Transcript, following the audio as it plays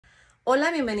Hola,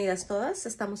 bienvenidas todas.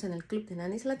 Estamos en el Club de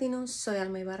Nanis Latinos. Soy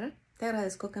Alma Ibarra. Te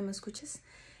agradezco que me escuches.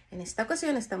 En esta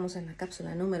ocasión estamos en la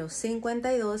cápsula número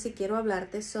 52 y quiero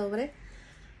hablarte sobre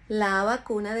la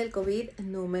vacuna del COVID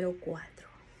número 4.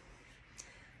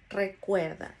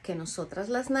 Recuerda que nosotras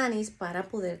las nanis para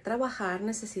poder trabajar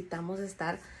necesitamos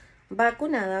estar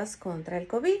vacunadas contra el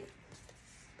COVID.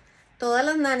 Todas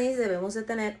las nanis debemos de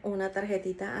tener una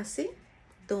tarjetita así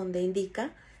donde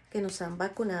indica que nos han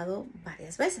vacunado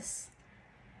varias veces.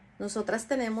 Nosotras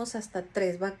tenemos hasta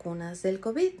 3 vacunas del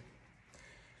COVID.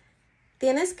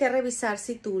 Tienes que revisar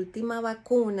si tu última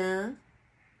vacuna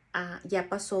ya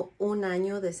pasó un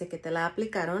año desde que te la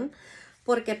aplicaron,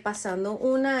 porque pasando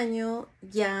un año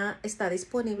ya está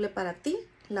disponible para ti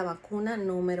la vacuna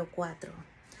número 4.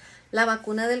 La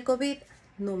vacuna del COVID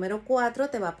número 4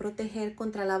 te va a proteger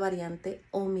contra la variante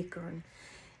Omicron.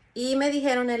 Y me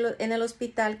dijeron en el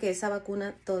hospital que esa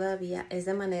vacuna todavía es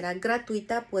de manera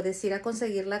gratuita. Puedes ir a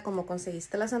conseguirla como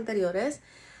conseguiste las anteriores,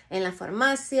 en las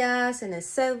farmacias, en el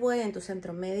Subway, en tu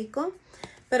centro médico.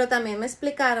 Pero también me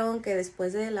explicaron que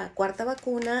después de la 4ª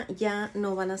vacuna ya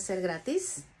no van a ser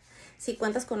gratis. Si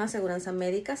cuentas con una aseguranza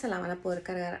médica, se la van a poder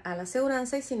cargar a la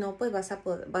aseguranza, y si no, pues vas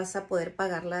a poder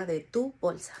pagarla de tu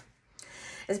bolsa.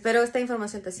 Espero esta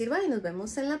información te sirva y nos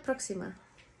vemos en la próxima.